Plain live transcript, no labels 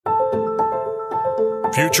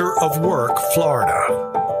Future of Work Florida.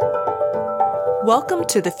 Welcome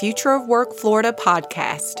to the Future of Work Florida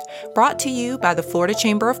podcast, brought to you by the Florida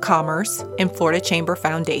Chamber of Commerce and Florida Chamber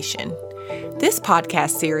Foundation. This podcast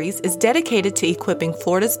series is dedicated to equipping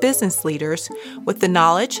Florida's business leaders with the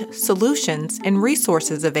knowledge, solutions, and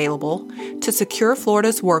resources available to secure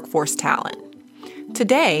Florida's workforce talent.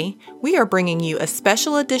 Today, we are bringing you a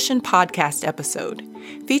special edition podcast episode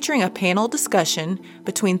featuring a panel discussion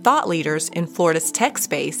between thought leaders in Florida's tech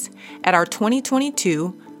space at our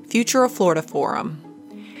 2022 Future of Florida Forum.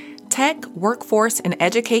 Tech, workforce, and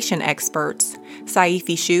education experts Saif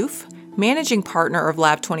Ishoof, Managing Partner of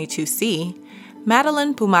Lab 22C,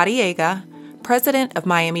 Madeline Pumariega, President of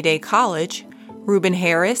Miami-Dade College, Ruben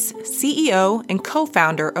Harris, CEO and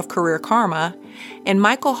co-founder of Career Karma, and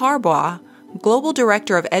Michael Harbaugh, Global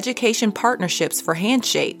Director of Education Partnerships for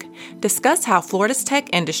Handshake, discuss how Florida's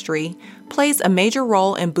tech industry plays a major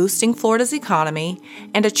role in boosting Florida's economy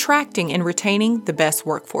and attracting and retaining the best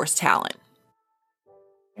workforce talent.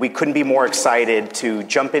 We couldn't be more excited to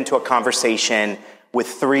jump into a conversation with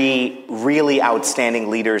three really outstanding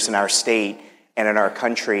leaders in our state and in our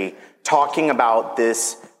country, talking about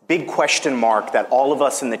this big question mark that all of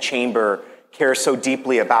us in the chamber care so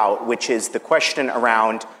deeply about, which is the question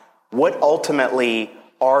around what ultimately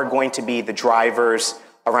are going to be the drivers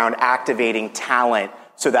around activating talent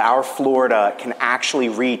so that our Florida can actually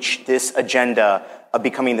reach this agenda of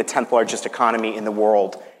becoming the 10th largest economy in the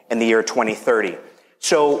world in the year 2030.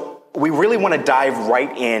 So we really want to dive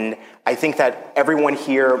right in. I think that everyone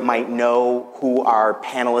here might know who our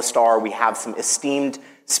panelists are. We have some esteemed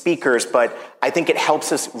speakers, but I think it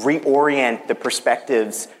helps us reorient the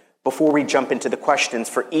perspectives before we jump into the questions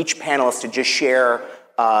for each panelist to just share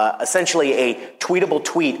essentially a tweetable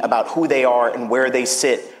tweet about who they are and where they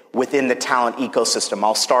sit within the talent ecosystem.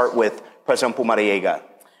 I'll start with President Pumariega.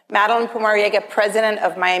 Madeline Pumariega, President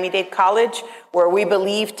of Miami-Dade College, where we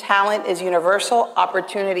believe talent is universal,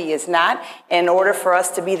 opportunity is not. In order for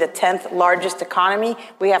us to be the 10th largest economy,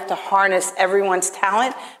 we have to harness everyone's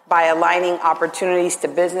talent by aligning opportunities to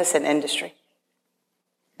business and industry.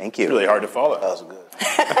 Thank you. It's really hard to follow. That was good.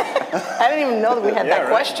 I didn't even know that we had that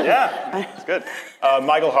question. Yeah, it's good.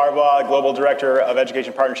 Michael Harbaugh, Global Director of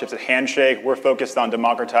Education Partnerships at Handshake. We're focused on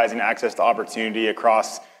democratizing access to opportunity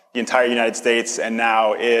across the entire United States and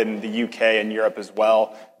now in the UK and Europe as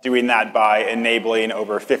well. Doing that by enabling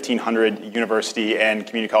over 1,500 university and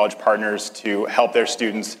community college partners to help their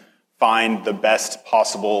students find the best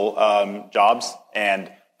possible jobs,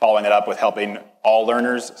 and following that up with helping all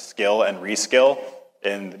learners skill and reskill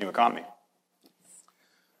in the new economy.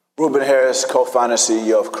 Ruben Harris, co-founder and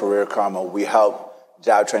CEO of Career Karma. We help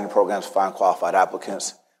job training programs find qualified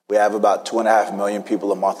applicants. We have about 2.5 million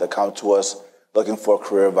people a month that come to us looking for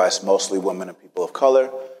career advice, mostly women and people of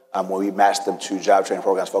color. When we match them to job training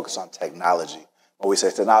programs focused on technology. When we say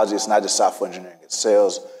technology, it's not just software engineering, it's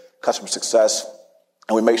sales, customer success.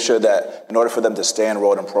 And we make sure that in order for them to stay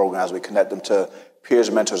enrolled in programs, we connect them to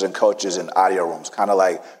peers, mentors, and coaches in audio rooms, kind of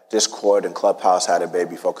like Discord and Clubhouse had a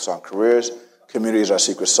baby focus on careers. Community is our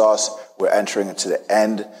secret sauce. We're entering into the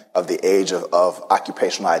end of the age of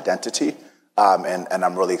occupational identity, and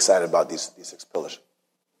I'm really excited about these 6 pillars.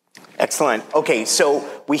 Excellent. Okay, so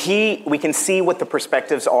we can see what the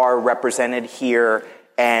perspectives are represented here,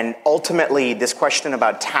 and ultimately this question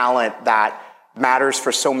about talent that matters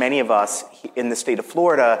for so many of us in the state of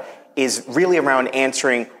Florida is really around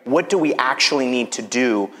answering what do we actually need to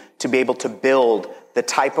do to be able to build the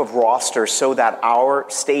type of roster so that our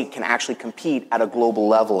state can actually compete at a global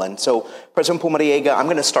level. And so, President Pumariega, I'm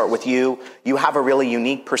going to start with you. You have a really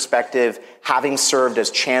unique perspective, having served as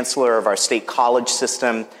chancellor of our state college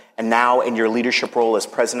system and now in your leadership role as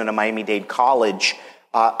president of Miami-Dade College.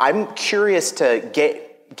 I'm curious to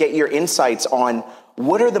get your insights on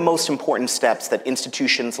what are the most important steps that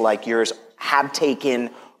institutions like yours have taken,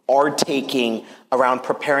 are taking around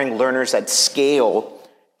preparing learners at scale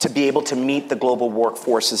to be able to meet the global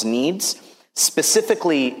workforce's needs,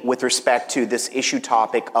 specifically with respect to this issue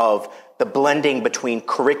topic of the blending between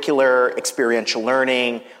curricular, experiential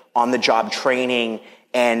learning, on-the-job training,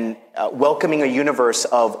 and welcoming a universe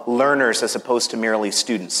of learners as opposed to merely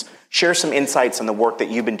students. Share some insights on the work that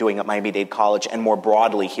you've been doing at Miami-Dade College and more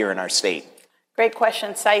broadly here in our state. Great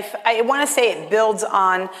question, Saif. I want to say it builds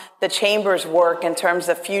on the Chamber's work in terms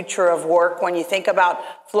of future of work. When you think about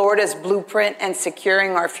Florida's blueprint and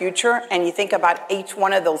securing our future, and you think about each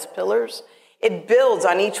one of those pillars, it builds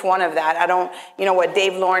on each one of that. What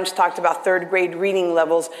Dave Lawrence talked about, 3rd grade reading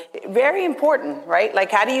levels, very important, right? Like,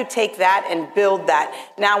 how do you take that and build that?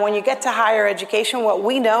 Now, when you get to higher education, what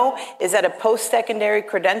we know is that a post-secondary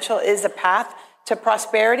credential is a path to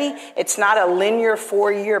prosperity. It's not a linear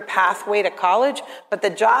 4-year pathway to college, but the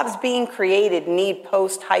jobs being created need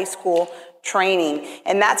post-high school training.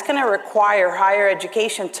 And that's going to require higher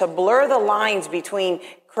education to blur the lines between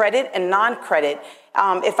credit and non-credit.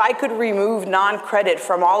 If I could remove non-credit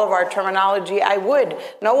from all of our terminology, I would.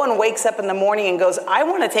 No one wakes up in the morning and goes, I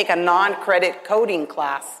want to take a non-credit coding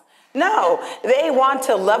class. No, they want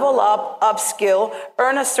to level up, upskill,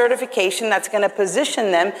 earn a certification that's going to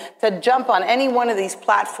position them to jump on any one of these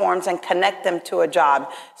platforms and connect them to a job.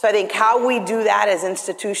 So I think how we do that as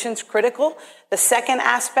institutions critical. The second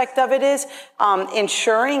aspect of it is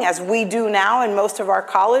ensuring, as we do now in most of our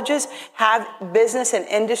colleges, have business and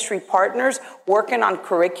industry partners working on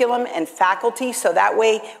curriculum and faculty, so that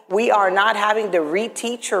way we are not having to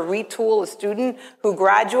reteach or retool a student who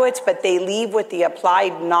graduates, but they leave with the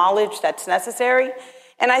applied knowledge that's necessary.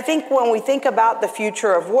 And I think when we think about the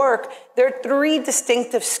future of work, there are 3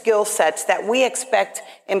 distinctive skill sets that we expect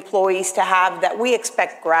employees to have, that we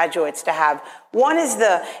expect graduates to have. One is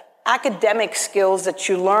the academic skills that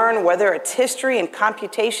you learn, whether it's history and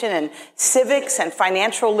computation and civics and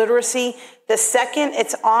financial literacy. The second,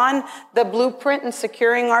 it's on the blueprint in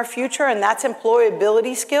securing our future, and that's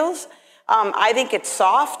employability skills. I think it's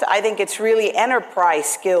soft. I think it's really enterprise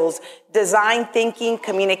skills, design thinking,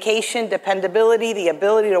 communication, dependability, the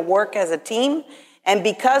ability to work as a team. And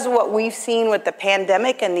because of what we've seen with the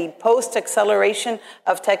pandemic and the post-acceleration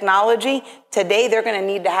of technology, today they're going to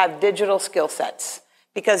need to have digital skill sets.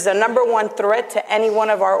 Because the number one threat to any one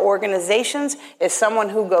of our organizations is someone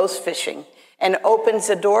who goes phishing and opens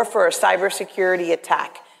the door for a cybersecurity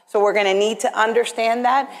attack. So we're going to need to understand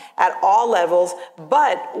that at all levels,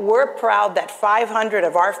 but we're proud that 500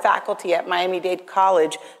 of our faculty at Miami-Dade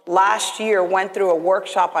College last year went through a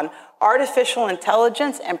workshop on artificial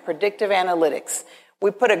intelligence and predictive analytics.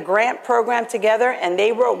 We put a grant program together, and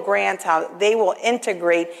they wrote grants how they will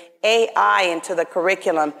integrate AI into the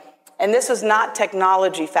curriculum. And this was not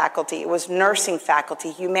technology faculty. It was nursing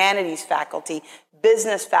faculty, humanities faculty,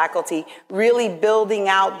 business faculty, really building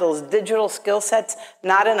out those digital skill sets,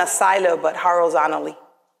 not in a silo, but horizontally.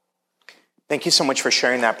 Thank you so much for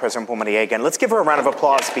sharing that, President Pumariega. And let's give her a round of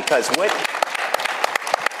applause, because what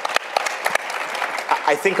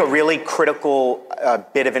I think a really critical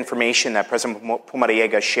bit of information that President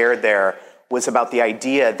Pumariega shared there was about the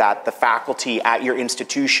idea that the faculty at your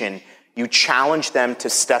institution, you challenge them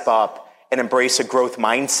to step up and embrace a growth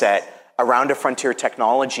mindset around a frontier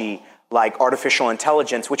technology like artificial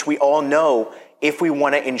intelligence, which we all know, if we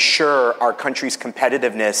want to ensure our country's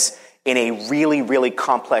competitiveness in a really, really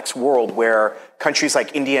complex world where countries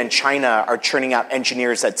like India and China are churning out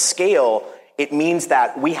engineers at scale, it means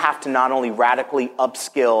that we have to not only radically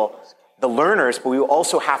upskill the learners, but we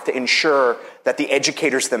also have to ensure that the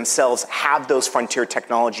educators themselves have those frontier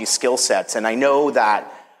technology skill sets. And I know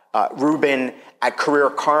that Ruben, at Career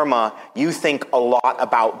Karma, you think a lot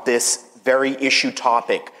about this very issue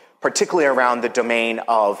topic, particularly around the domain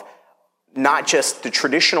of not just the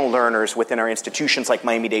traditional learners within our institutions like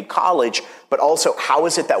Miami-Dade College, but also how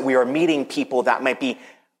is it that we are meeting people that might be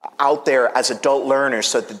out there as adult learners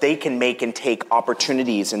so that they can make and take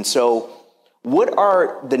opportunities. And so what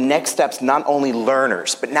are the next steps, not only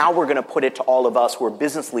learners, but now we're going to put it to all of us who are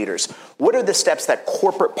business leaders. What are the steps that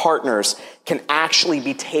corporate partners can actually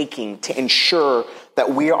be taking to ensure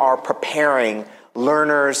that we are preparing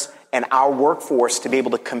learners and our workforce to be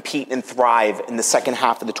able to compete and thrive in the second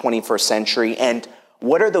half of the 21st century? And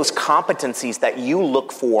what are those competencies that you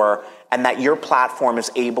look for and that your platform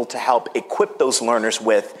is able to help equip those learners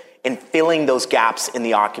with in filling those gaps in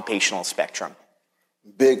the occupational spectrum?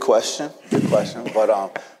 Big question.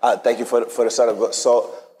 But thank you for the setup.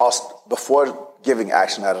 So before giving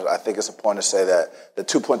action at it, I think it's important to say that the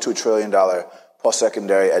 $2.2 trillion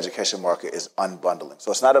post-secondary education market is unbundling. So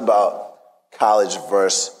it's not about college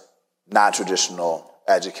versus non-traditional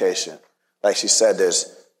education. Like she said,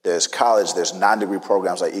 there's college, there's non-degree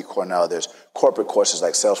programs like eCornell, there's corporate courses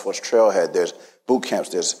like Salesforce Trailhead, there's boot camps,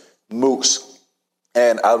 there's MOOCs.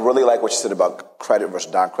 And I really like what you said about credit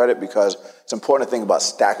versus non-credit, because it's important to think about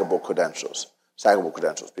stackable credentials,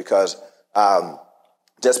 because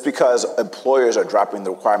just because employers are dropping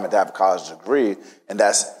the requirement to have a college degree, and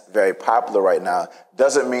that's very popular right now,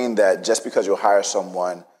 doesn't mean that just because you hire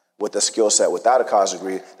someone with a skill set without a college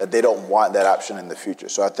degree, that they don't want that option in the future.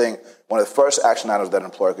 So I think one of the first action items that an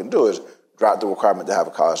employer can do is drop the requirement to have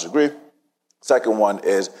a college degree. Second one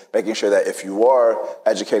is making sure that if you are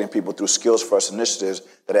educating people through skills-first initiatives,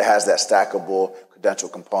 that it has that stackable credential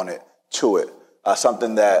component to it.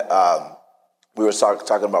 Something that we were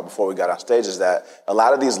talking about before we got on stage is that a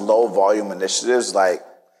lot of these low-volume initiatives, like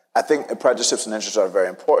I think apprenticeships and internships are very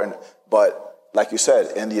important, but like you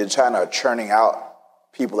said, India and China are churning out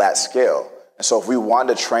people at scale. And so if we want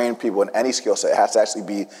to train people in any skill set, it has to actually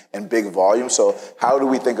be in big volume. So how do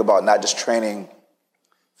we think about not just training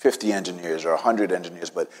 50 engineers or 100 engineers,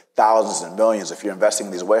 but thousands and millions? If you're investing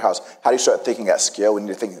in these warehouses, how do you start thinking at scale? We need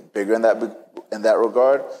to think bigger in that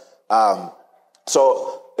regard.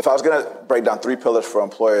 So if I was going to break down 3 pillars for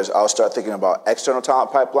employers, I would start thinking about external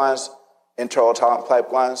talent pipelines, internal talent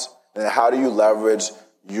pipelines, and then how do you leverage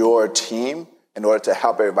your team in order to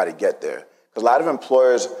help everybody get there? Because a lot of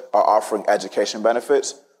employers are offering education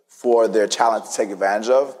benefits for their talent to take advantage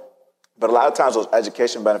of. But a lot of times those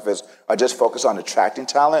education benefits are just focused on attracting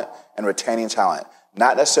talent and retaining talent,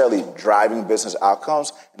 not necessarily driving business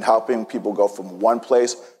outcomes and helping people go from one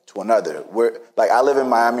place to another. I live in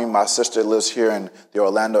Miami. My sister lives here in the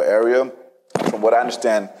Orlando area. From what I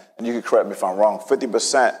understand, and you can correct me if I'm wrong,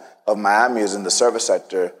 50% of Miami is in the service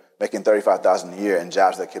sector, making $35,000 a year in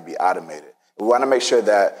jobs that could be automated. We want to make sure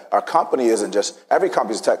that our company isn't just, every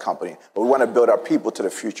company is a tech company, but we want to build our people to the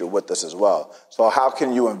future with this as well. So how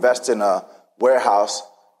can you invest in a warehouse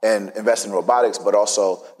and invest in robotics, but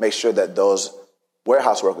also make sure that those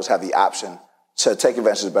warehouse workers have the option to take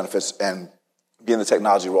advantage of the benefits and be in the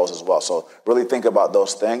technology roles as well? So really think about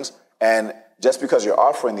those things. And just because you're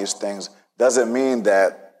offering these things doesn't mean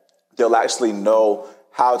that they'll actually know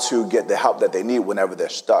how to get the help that they need whenever they're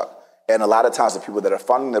stuck. And a lot of times the people that are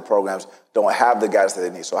funding the programs don't have the guidance that they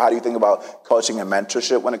need. So how do you think about coaching and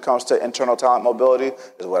mentorship when it comes to internal talent mobility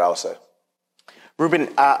is what I would say. Ruben,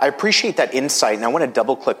 I appreciate that insight, and I want to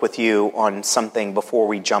double-click with you on something before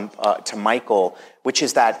we jump to Michael, which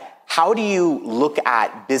is that how do you look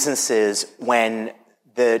at businesses when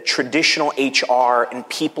the traditional HR and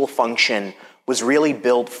people function was really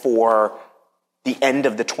built for the end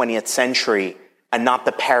of the 20th century and not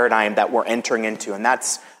the paradigm that we're entering into? And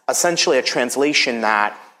that's essentially a translation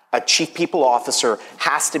that a chief people officer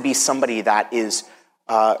has to be somebody that is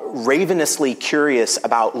ravenously curious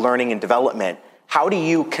about learning and development. How do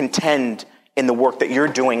you contend in the work that you're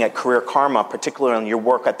doing at Career Karma, particularly on your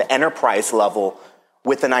work at the enterprise level,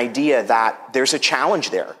 with an idea that there's a challenge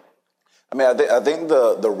there? I mean, I think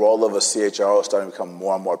the role of a CHRO is starting to become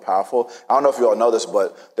more and more powerful. I don't know if you all know this,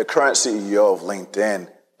 but the current CEO of LinkedIn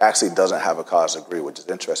actually doesn't have a college degree, which is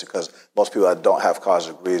interesting because most people that don't have college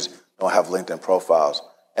degrees don't have LinkedIn profiles.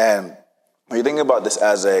 And when you think about this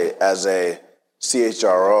as a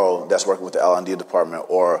CHRO that's working with the L&D department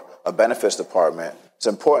or a benefits department, it's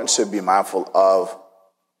important to be mindful of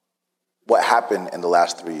what happened in the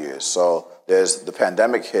last 3 years. So there's the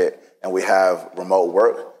pandemic hit, and we have remote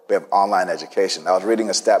work, we have online education. I was reading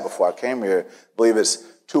a stat before I came here. I believe it's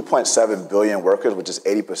 2.7 billion workers, which is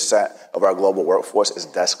 80% of our global workforce, is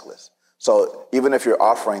deskless. So even if you're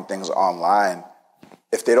offering things online,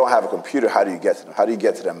 if they don't have a computer, how do you get to them? How do you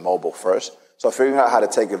get to them mobile first? So figuring out how to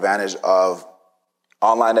take advantage of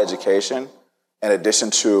online education in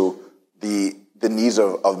addition to the needs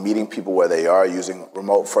of meeting people where they are using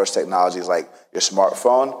remote first technologies like your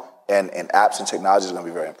smartphone and apps and technology is going to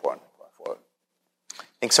be very important going forward.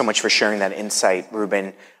 Thanks so much for sharing that insight,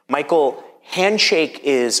 Ruben. Michael, Handshake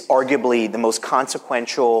is arguably the most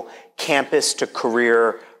consequential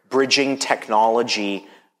campus-to-career bridging technology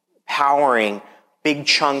powering big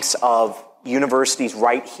chunks of universities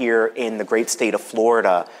right here in the great state of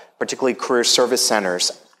Florida, particularly career service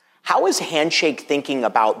centers. How is Handshake thinking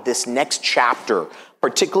about this next chapter,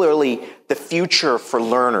 particularly the future for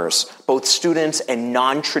learners, both students and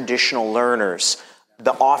non-traditional learners,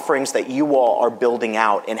 the offerings that you all are building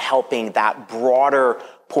out and helping that broader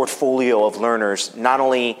portfolio of learners, not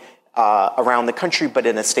only around the country, but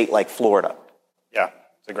in a state like Florida? Yeah,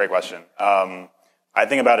 it's a great question. I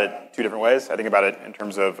think about it 2 different ways. I think about it in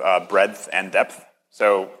terms of breadth and depth.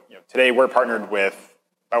 So today we're partnered with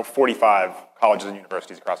about 45 colleges and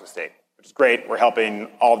universities across the state, which is great. We're helping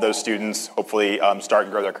all of those students hopefully start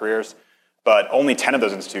and grow their careers. But only 10 of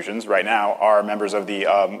those institutions right now are members of the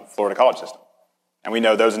Florida college system. And we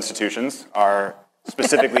know those institutions are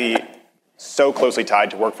specifically so closely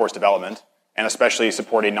tied to workforce development and especially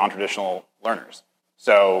supporting non-traditional learners.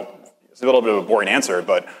 So it's a little bit of a boring answer,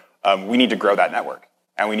 but we need to grow that network.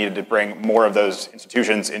 And we needed to bring more of those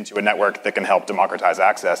institutions into a network that can help democratize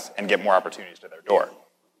access and get more opportunities to their door.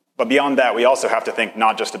 But beyond that, we also have to think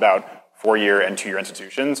not just about 4-year and 2-year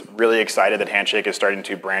institutions. Really excited that Handshake is starting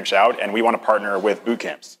to branch out, and we want to partner with boot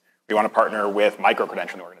camps. We want to partner with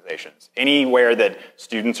micro-credentialing organizations. Anywhere that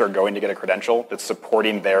students are going to get a credential that's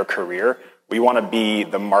supporting their career, we want to be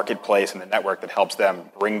the marketplace and the network that helps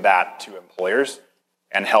them bring that to employers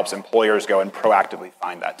and helps employers go and proactively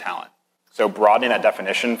find that talent. So broadening that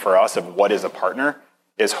definition for us of what is a partner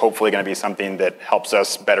is hopefully going to be something that helps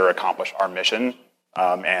us better accomplish our mission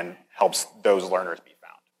and helps those learners be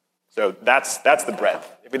found. So that's the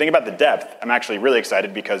breadth. If we think about the depth, I'm actually really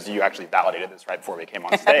excited because you actually validated this right before we came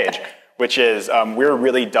on stage, which is we're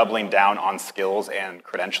really doubling down on skills and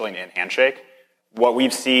credentialing in Handshake. What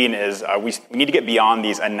we've seen is we need to get beyond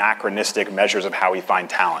these anachronistic measures of how we find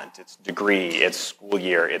talent. It's degree, it's school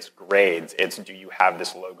year, it's grades, it's do you have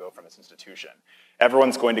this logo from this institution.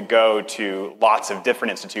 Everyone's going to go to lots of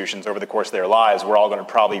different institutions over the course of their lives. We're all going to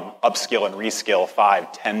probably upskill and reskill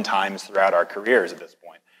 5, 10 times throughout our careers at this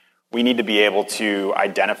point. We need to be able to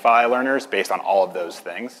identify learners based on all of those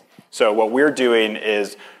things. So what we're doing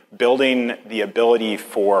is building the ability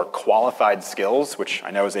for qualified skills, which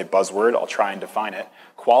I know is a buzzword, I'll try and define it,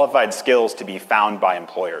 qualified skills to be found by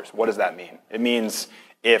employers. What does that mean? It means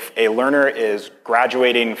if a learner is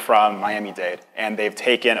graduating from Miami-Dade and they've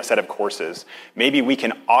taken a set of courses, maybe we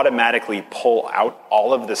can automatically pull out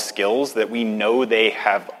all of the skills that we know they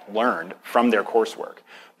have learned from their coursework,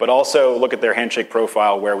 but also look at their Handshake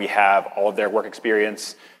profile where we have all of their work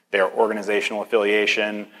experience, their organizational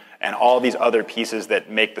affiliation, and all these other pieces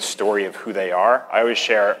that make the story of who they are. I always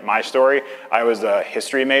share my story. I was a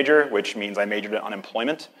history major, which means I majored in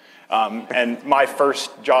unemployment. And my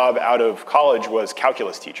first job out of college was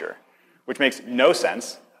calculus teacher, which makes no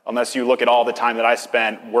sense unless you look at all the time that I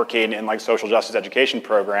spent working in like social justice education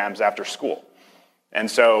programs after school.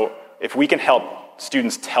 And so if we can help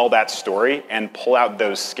students tell that story and pull out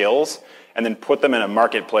those skills and then put them in a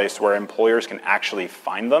marketplace where employers can actually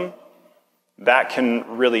find them, that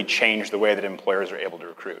can really change the way that employers are able to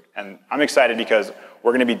recruit. And I'm excited because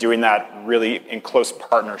we're going to be doing that really in close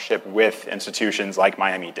partnership with institutions like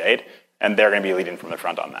Miami-Dade, and they're going to be leading from the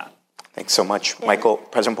front on that. Thanks so much. Michael,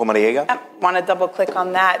 President Pumariega? I want to double click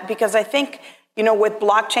on that because I think, with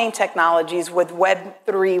blockchain technologies, with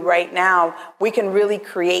Web3 right now, we can really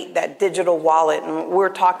create that digital wallet. And what we're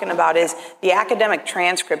talking about is the academic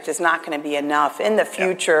transcript is not going to be enough. In the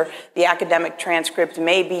future, the academic transcript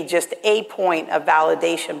may be just a point of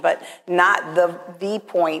validation, but not the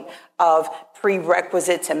point of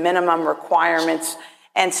prerequisites and minimum requirements.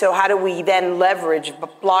 And so how do we then leverage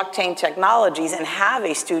blockchain technologies and have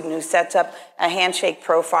a student who sets up a Handshake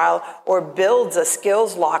profile or builds a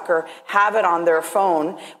skills locker, have it on their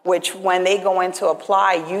phone, which when they go in to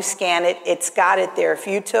apply, you scan it, it's got it there. If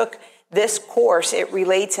you took this course, it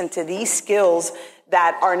relates into these skills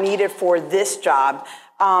that are needed for this job.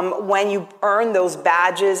 When you earn those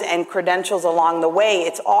badges and credentials along the way,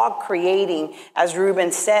 it's all creating, as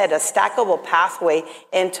Ruben said, a stackable pathway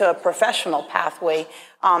into a professional pathway,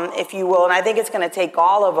 if you will. And I think it's going to take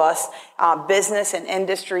all of us, business and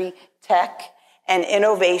industry, tech, and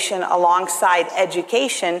innovation alongside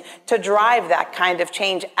education to drive that kind of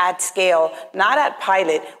change at scale, not at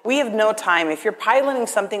pilot. We have no time. If you're piloting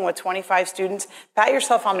something with 25 students, pat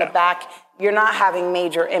yourself on the back. You're not having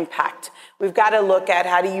major impact. We've got to look at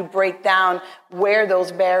how do you break down where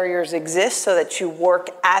those barriers exist so that you work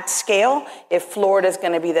at scale. If Florida is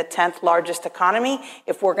going to be the 10th largest economy,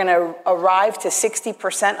 if we're going to arrive to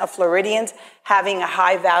 60% of Floridians having a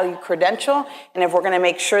high value credential, and if we're going to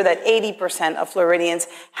make sure that 80% of Floridians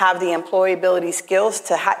have the employability skills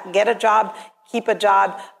to get a job, keep a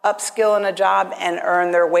job, upskill in a job, and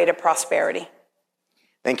earn their way to prosperity.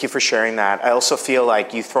 Thank you for sharing that. I also feel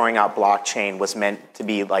like you throwing out blockchain was meant to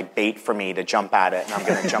be like bait for me to jump at it, and I'm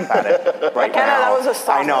going to jump at it right now. That was a soft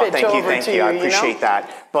I know. pitch Thank you. I appreciate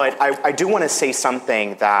that. But I do want to say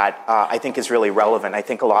something that I think is really relevant. I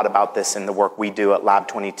think a lot about this in the work we do at Lab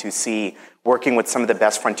 22C, working with some of the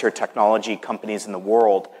best frontier technology companies in the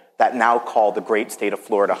world that now call the great state of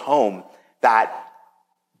Florida home, that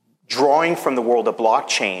drawing from the world of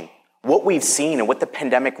blockchain, what we've seen and what the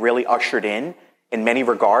pandemic really ushered in many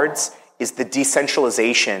regards, is the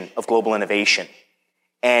decentralization of global innovation.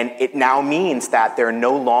 And it now means that there are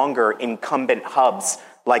no longer incumbent hubs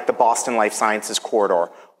like the Boston Life Sciences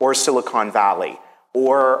Corridor or Silicon Valley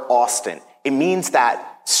or Austin. It means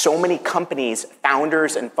that so many companies,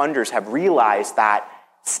 founders and funders have realized that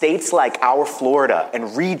states like our Florida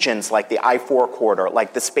and regions like the I-4 corridor,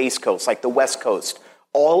 like the Space Coast, like the West Coast,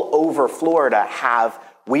 all over Florida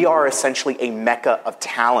we are essentially a mecca of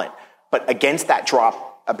talent. But against that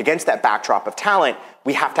backdrop of talent,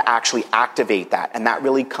 we have to actually activate that. And that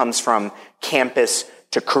really comes from campus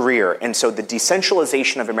to career. And so the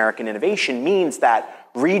decentralization of American innovation means that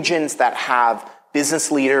regions that have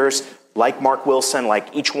business leaders like Mark Wilson,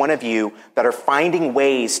 like each one of you, that are finding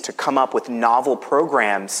ways to come up with novel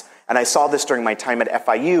programs. And I saw this during my time at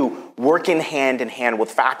FIU, working hand in hand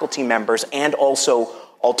with faculty members and also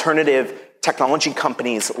alternative technology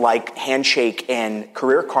companies like Handshake and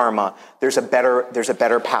Career Karma, there's a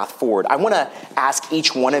better path forward. I want to ask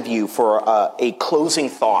each one of you for a closing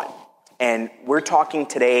thought. And we're talking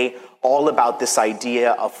today all about this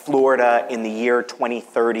idea of Florida in the year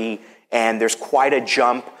 2030. And there's quite a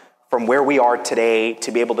jump from where we are today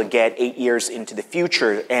to be able to get 8 years into the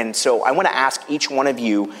future. And so I want to ask each one of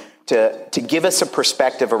you to give us a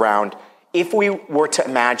perspective around if we were to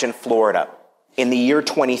imagine Florida in the year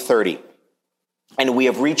 2030, and we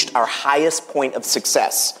have reached our highest point of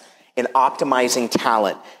success in optimizing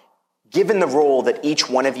talent, given the role that each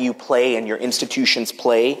one of you play and your institutions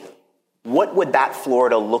play, what would that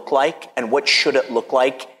Florida look like, and what should it look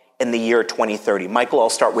like in the year 2030? Michael, I'll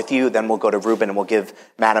start with you, then we'll go to Ruben, and we'll give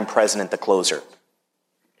Madam President the closer.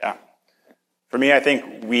 Yeah. For me, I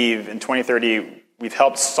think in 2030, we've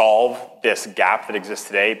helped solve this gap that exists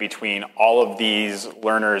today between all of these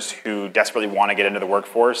learners who desperately want to get into the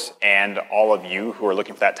workforce and all of you who are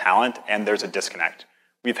looking for that talent, and there's a disconnect.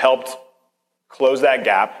 We've helped close that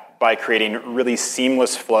gap by creating a really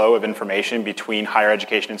seamless flow of information between higher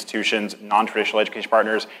education institutions, non-traditional education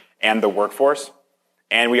partners, and the workforce.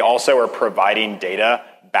 And we also are providing data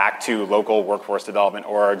back to local workforce development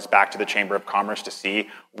orgs, back to the Chamber of Commerce to see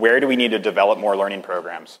where do we need to develop more learning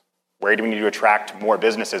programs? Where do we need to attract more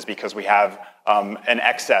businesses because we have an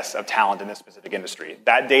excess of talent in this specific industry?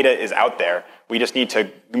 That data is out there. We just need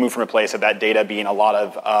to move from a place of that data being a lot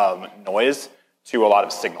of noise to a lot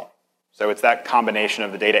of signal. So it's that combination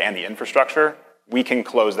of the data and the infrastructure. We can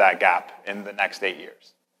close that gap in the next 8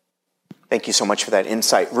 years. Thank you so much for that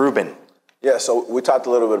insight. Ruben. Yeah, so we talked a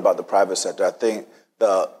little bit about the private sector. I think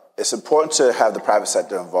it's important to have the private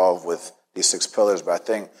sector involved with these 6 pillars, but I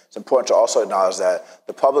think it's important to also acknowledge that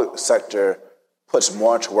the public sector puts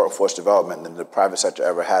more into workforce development than the private sector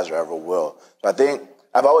ever has or ever will. So I think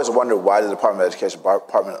I've always wondered why the Department of Education,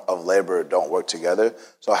 Department of Labor don't work together.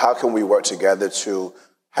 So how can we work together to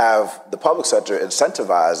have the public sector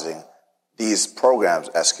incentivizing these programs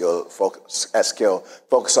focus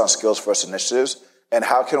on skills first initiatives, and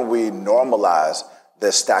how can we normalize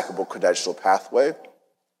this stackable credential pathway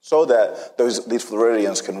so that these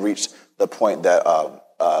Floridians can reach the point that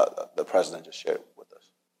the president just shared with us.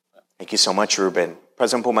 Thank you so much, Ruben.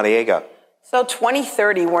 President Pumariega. So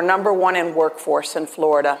 2030, we're number 1 in workforce in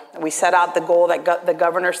Florida. We set out the goal that the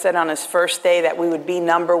governor said on his first day that we would be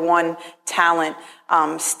number 1 talent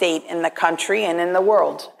state in the country and in the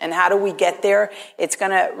world. And how do we get there? It's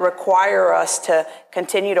going to require us to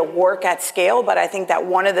continue to work at scale. But I think that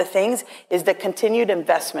one of the things is the continued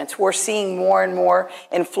investments. We're seeing more and more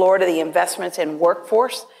in Florida, the investments in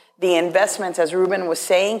workforce. The investments, as Ruben was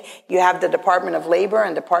saying, you have the Department of Labor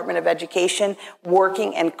and Department of Education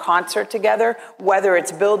working in concert together, whether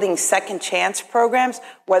it's building second chance programs,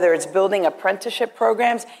 whether it's building apprenticeship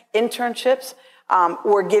programs, internships.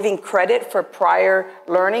 We're giving credit for prior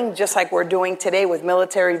learning, just like we're doing today with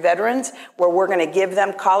military veterans, where we're going to give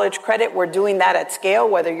them college credit. We're doing that at scale,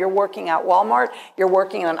 whether you're working at Walmart, you're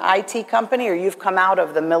working in an IT company, or you've come out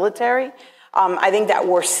of the military. I think that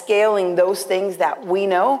we're scaling those things that we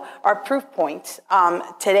know are proof points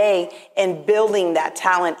today in building that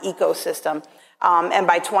talent ecosystem. And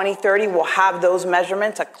by 2030, we'll have those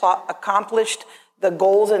measurements accomplished, the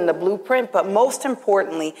goals in the blueprint, but most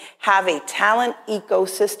importantly, have a talent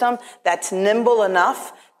ecosystem that's nimble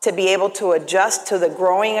enough to be able to adjust to the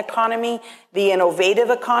growing economy, the innovative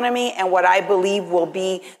economy, and what I believe will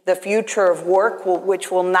be the future of work, which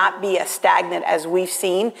will not be as stagnant as we've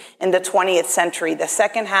seen in the 20th century. The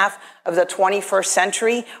second half of the 21st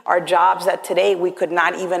century are jobs that today we could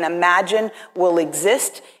not even imagine will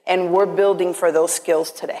exist, and we're building for those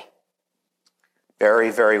skills today. Very,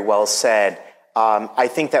 very well said. I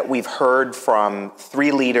think that we've heard from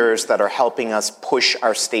 3 leaders that are helping us push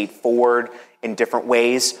our state forward in different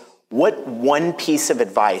ways. What one piece of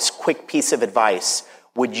advice, quick piece of advice,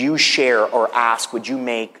 would you share or ask, would you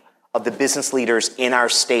make of the business leaders in our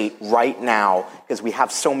state right now, because we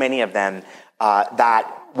have so many of them,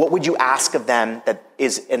 what would you ask of them that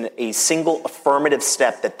is a single affirmative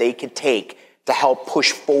step that they could take to help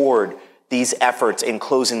push forward these efforts in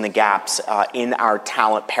closing the gaps in our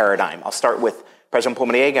talent paradigm? I'll start with President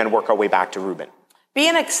Pumariega and work our way back to Ruben. Be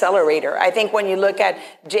an accelerator. I think when you look at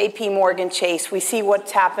JP Morgan Chase, we see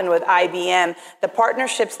what's happened with IBM, the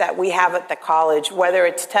partnerships that we have at the college, whether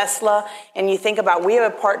it's Tesla, and you think about, we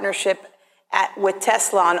have a partnership with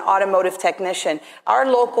Tesla on automotive technician. Our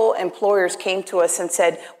local employers came to us and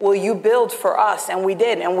said, will you build for us? And we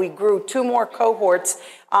did, and we grew 2 more cohorts,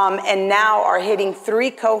 and now are hitting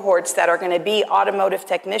 3 cohorts that are going to be automotive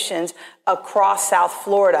technicians across South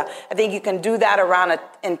Florida. I think you can do that around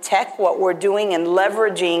in tech, what we're doing, and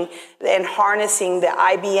leveraging and harnessing the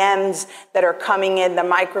IBMs that are coming in, the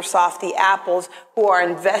Microsoft, the Apples, who are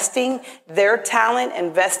investing their talent,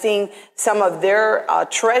 investing some of their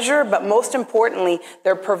treasure, but most importantly,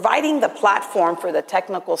 they're providing the platform for the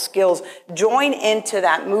technical skills. Join into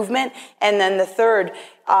that movement. And then the third,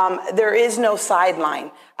 there is no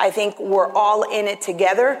sideline. I think we're all in it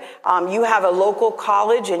together. You have a local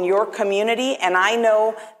college in your community, and I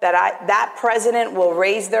know that that president will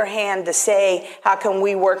raise their hand to say, how can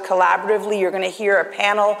we work collaboratively? You're going to hear a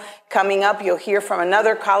panel coming up. You'll hear from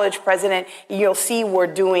another college president. You'll see we're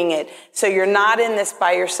doing it. So you're not in this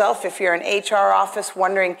by yourself. If you're an HR office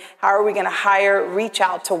wondering, how are we going to hire, reach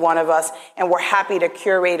out to one of us, and we're happy to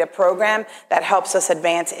curate a program that helps us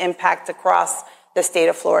advance impact across the state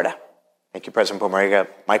of Florida. Thank you, President Pumariega.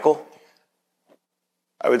 Michael?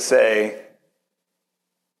 I would say,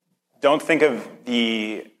 don't think of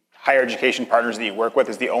the higher education partners that you work with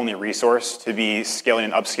as the only resource to be scaling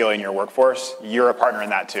and upskilling your workforce. You're a partner in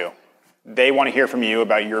that too. They want to hear from you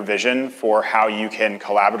about your vision for how you can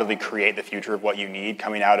collaboratively create the future of what you need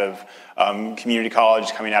coming out of community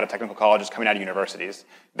college, coming out of technical colleges, coming out of universities.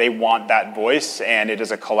 They want that voice, and it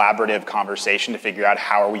is a collaborative conversation to figure out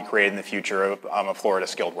how are we creating the future of a Florida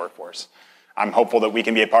skilled workforce. I'm hopeful that we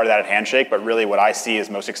can be a part of that at Handshake, but really what I see as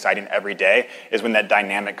most exciting every day is when that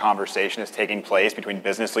dynamic conversation is taking place between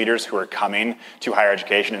business leaders who are coming to higher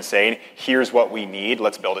education and saying, here's what we need,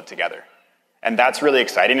 let's build it together. And that's really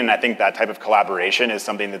exciting, and I think that type of collaboration is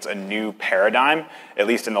something that's a new paradigm, at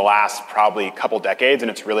least in the last probably couple decades,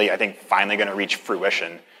 and it's really, I think, finally going to reach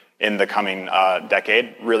fruition in the coming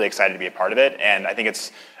decade. Really excited to be a part of it, and I think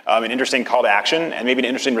it's an interesting call to action and maybe an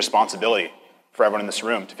interesting responsibility for everyone in this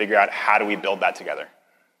room to figure out how do we build that together.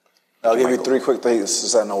 I'll give you three quick things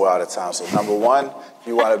since I know we're out of time. So number one, if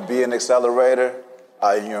you want to be an accelerator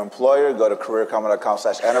in your employer, go to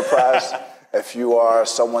careerkarma.com/enterprise. If you are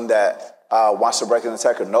someone that wants to break into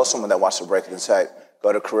tech or know someone that wants to break into tech,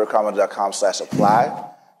 go to careerkarma.com/apply.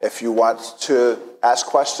 If you want to ask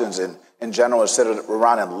questions in general and sit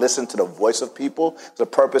around and listen to the voice of people, the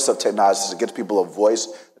purpose of technology is to give people a voice,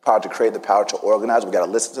 the power to create, the power to organize. We got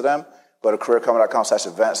to listen to them. Go to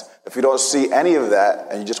careerkarma.com/events. If you don't see any of that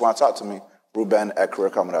and you just want to talk to me, Ruben at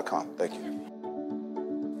careerkarma.com. Thank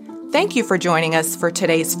you. Thank you for joining us for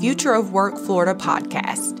today's Future of Work Florida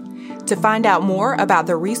podcast. To find out more about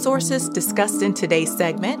the resources discussed in today's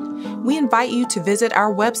segment, we invite you to visit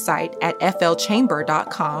our website at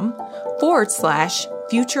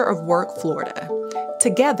flchamber.com/Future of Work Florida.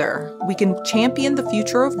 Together, we can champion the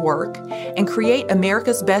future of work and create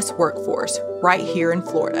America's best workforce right here in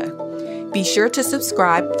Florida. Be sure to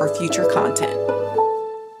subscribe for future content.